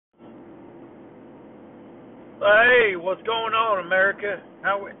Hey, what's going on, America?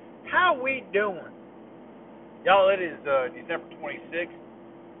 How we doing? Y'all, it is December 26th,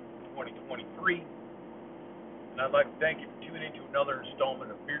 2023, and I'd like to thank you for tuning in to another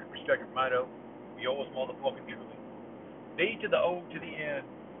installment of Bearded Perspective Mito, yours motherfucking truly. D to the O to the N,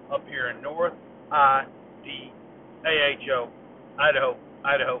 up here in North Idaho,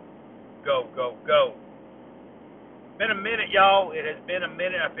 Idaho. Go, go, go. Been a minute, y'all. It has been a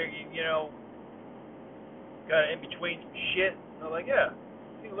minute. I figured, kind of in between some shit. So I'm like, yeah,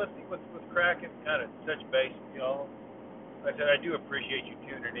 let's see what's cracking. Kind of touch base with y'all. Like I said, I do appreciate you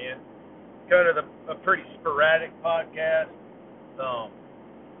tuning in. Kind of a pretty sporadic podcast. Um,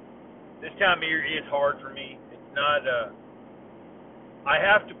 this time of year is hard for me. It's not. I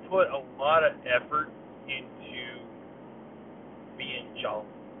have to put a lot of effort into being jolly,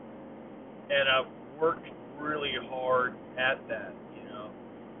 and I've worked really hard at that.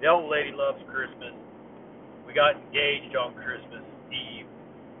 The old lady loves Christmas. We got engaged on Christmas Eve.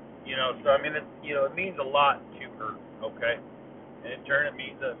 So I mean, it means a lot to her. Okay, and in turn, it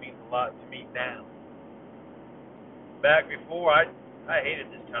means a lot to me now. Back before, I hated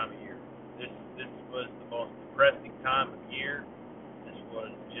this time of year. This was the most depressing time of year. This was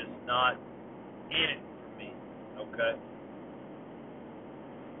just not in it for me. Okay,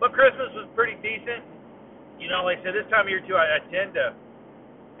 but Christmas was pretty decent. Like I said, this time of year too, I tend to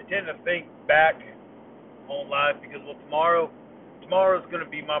think back on life because tomorrow's going to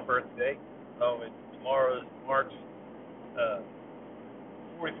be my birthday. Tomorrow marks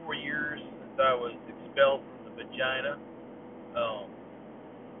 44 years since I was expelled from the vagina.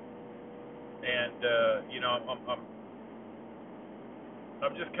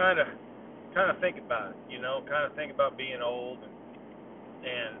 I'm just kind of thinking about it. Kind of think about being old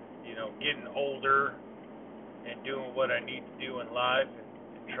and getting older and doing what I need to do in life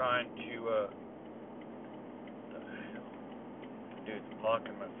and trying to. Dude's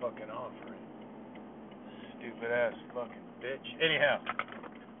blocking my fucking offering. Stupid ass fucking bitch. Anyhow,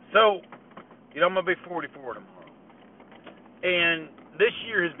 so I'm gonna be 44 tomorrow, and this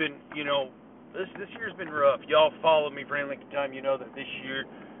year has been, this year's been rough. Y'all followed me for any length of time. You know that this year,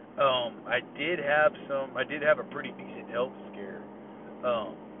 I did have a pretty decent health scare,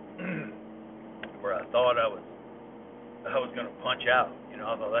 where I thought I was gonna punch out. I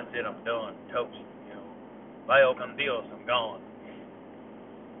thought that's it. I'm done. Toast. Vaya con Dios. I'm gone.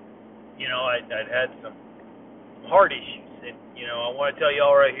 I'd had some heart issues, and I want to tell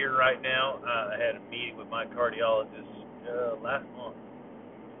y'all right here, right now, I had a meeting with my cardiologist last month,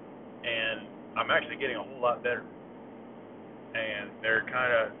 and I'm actually getting a whole lot better. And they're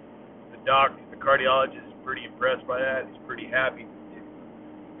the cardiologist is pretty impressed by that. He's pretty happy to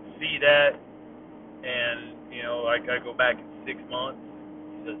see that, and I go back in 6 months.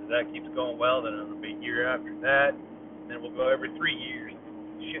 He says if that keeps going well, then it'll be a year after that, and then we'll go every 3 years.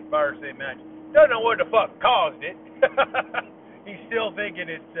 Shit fire same match. Don't know what the fuck caused it. He's still thinking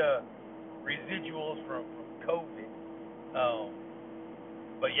it's residuals from COVID.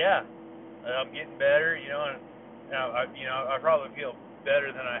 But yeah, I'm getting better. And now I probably feel better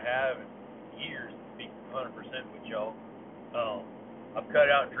than I have in years. To be 100% with y'all. I've cut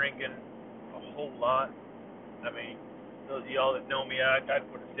out drinking a whole lot. I mean, those of y'all that know me, I'd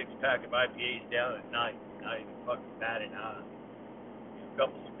put a 6-pack of IPAs down at night. Not even fucking bat an eye. A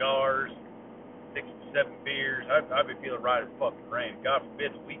couple cigars, 6 to 7 beers. I'd be feeling right as fucking rain. God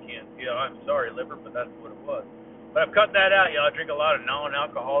forbid the weekend. I'm sorry, liver, but that's what it was. But I've cut that out, I drink a lot of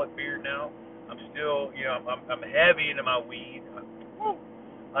non-alcoholic beer now. I'm still, I'm heavy into my weed.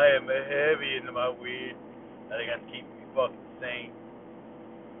 I am heavy into my weed. I think that's keeping me fucking sane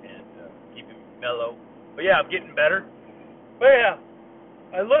and keeping me mellow. But yeah, I'm getting better. But yeah,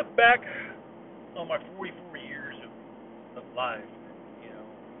 I look back on my 44 years of life.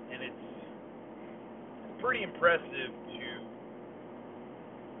 And it's pretty impressive to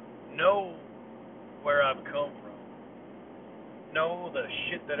know where I've come from, know the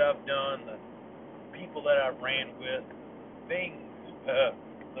shit that I've done, the people that I've ran with,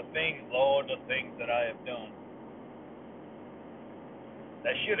 Lord, the things that I have done.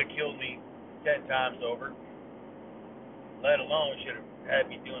 That should have killed me 10 times over, let alone should have had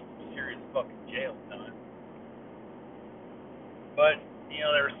me doing some serious fucking jail time. But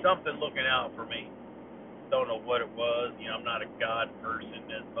there was something looking out for me. Don't know what it was. I'm not a God person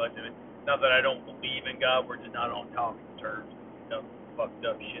as much of it. Not that I don't believe in God. We're just not on talking terms. Some fucked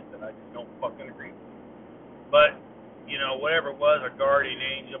up shit that I just don't fucking agree with. But whatever it was, a guardian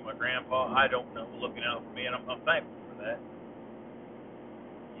angel, my grandpa, I don't know, looking out for me, and I'm thankful for that.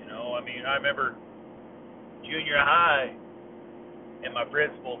 I remember junior high, and my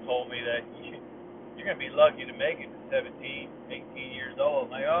principal told me that You're going to be lucky to make it to 17, 18 years old.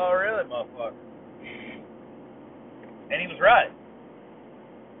 I'm like, oh, really, motherfucker? And he was right.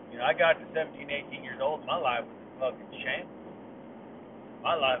 You know, I got to 17, 18 years old, my life was a fucking shambles.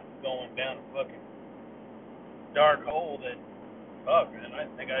 My life was going down a fucking dark hole that, fuck, man, I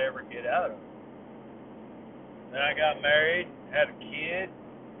didn't think I'd ever get out of. Then I got married, had a kid,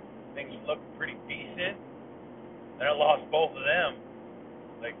 things looked pretty decent. Then I lost both of them,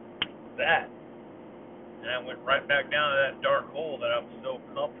 like that. And I went right back down to that dark hole that I was so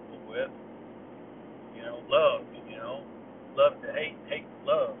comfortable with. You know, love, love to hate, hate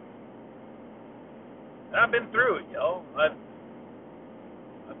to love. And I've been through it, y'all. I've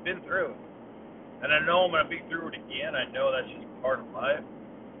been through it. And I know I'm going to be through it again. I know that's just part of life.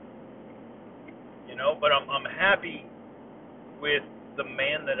 You know, but I'm happy with the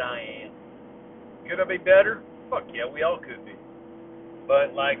man that I am. Could I be better? Fuck yeah, we all could be.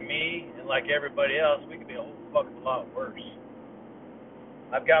 But like me and like everybody else, we could be a whole fucking lot worse.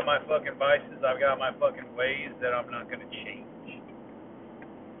 I've got my fucking vices. I've got my fucking ways that I'm not going to change.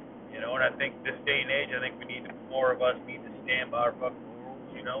 You know, and I think this day and age, I think we need more of us need to stand by our fucking morals,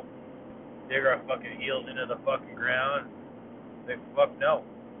 you know? Dig our fucking heels into the fucking ground. Say, fuck no.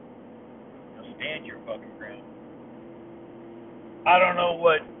 You know, stand your fucking ground. I don't know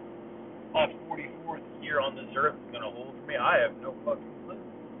what my 44th year on this earth is going to hold for me. I have no fucking clue.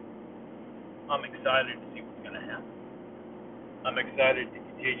 I'm excited to see what's going to happen. I'm excited to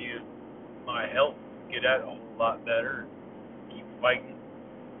continue my health, get at a whole lot better, keep fighting.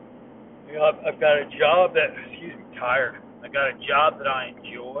 You know, I've got a job that, tired. I got a job that I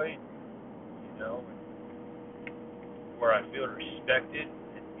enjoy, you know, where I feel respected.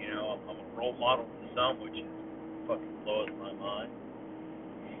 And, you know, I'm a role model to some, which is fucking blows my mind.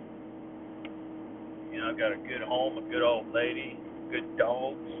 You know, I've got a good home, a good old lady, good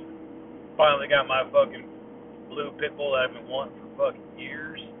dogs. Finally got my fucking blue pit bull that I've been wanting for fucking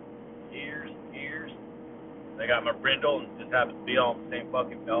years. I got my brindle and just happens to be all the same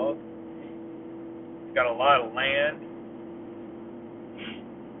fucking dog. It's got a lot of land.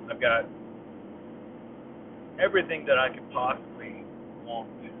 I've got everything that I could possibly want.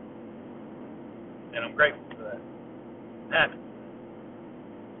 And I'm grateful for that. I'm happy.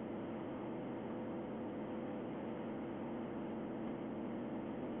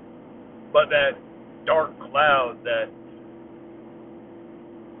 But that dark cloud, that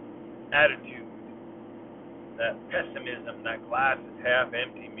attitude, that pessimism, that glass is half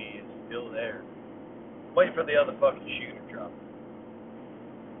empty me is still there. Wait for the other fucking shoe to drop.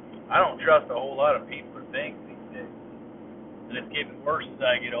 I don't trust a whole lot of people or things these days. And it's getting worse as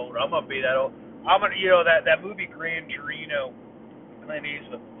I get older. I'm gonna be that old. I'm gonna, you know, that movie Gran Torino, Clint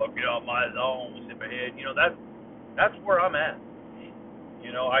Eastwood, fucking on my own, zip ahead. You know, that's where I'm at.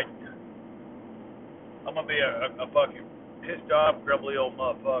 You know, I'm gonna be a fucking pissed off, grumbly old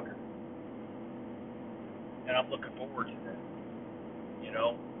motherfucker. And I'm looking forward to that. You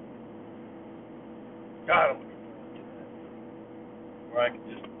know? God, I'm looking forward to that. Where I can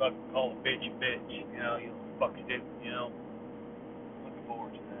just fucking call a bitch a bitch. You know, you fucking did, you know? Looking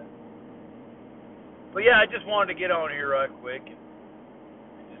forward to that. But yeah, I just wanted to get on here right quick and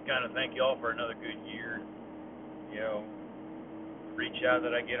just kind of thank y'all for another good year. You know, reach out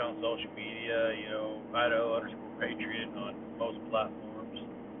that I get on social media, you know, Idaho_Patriot on most platforms.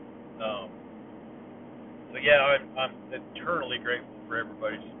 So yeah, I'm eternally grateful for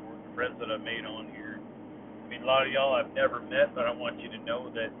everybody's support, the friends that I've made on here. I mean, a lot of y'all I've never met, but I want you to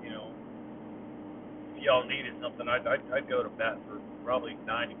know that, you know, if y'all needed something, I'd go to bat for probably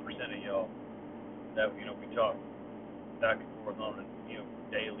 90% of y'all that, you know, we talk back and forth on a, you know,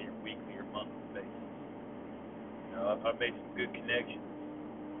 daily or weekly or monthly basis. You know, I've made some good connections.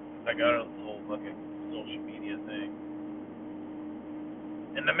 I got on this whole fucking social media thing.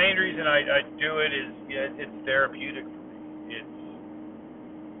 And the main reason I do it is, yeah, it's therapeutic for me. It's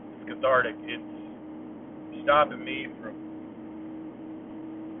cathartic. It's stopping me from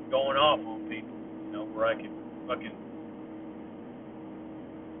going off on people, you know, where I can fucking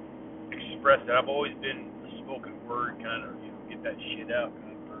express it. I've always been a spoken word kind of, you know, get that shit out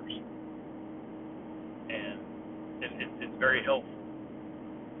kind of person. And it's very helpful.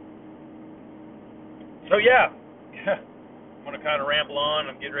 So yeah. I'm going to kind of ramble on.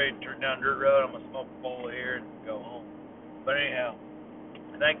 I'm getting ready to turn down dirt road. I'm going to smoke a bowl here and go home. But anyhow,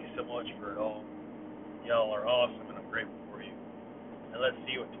 thank you so much for it all. Y'all are awesome, and I'm grateful for you. And let's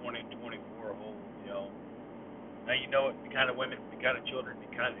see what 2024 holds, y'all. Now you know it. Be kind of women, be kind of children, be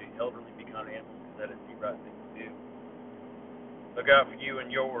kind of elderly, be kind of animals, because that is the right thing to do. Look out for you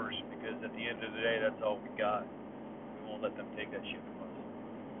and yours, because at the end of the day, that's all we got. We won't let them take that shit from us.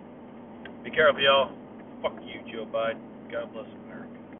 Be careful, y'all. Fuck you, Joe Biden. God bless America.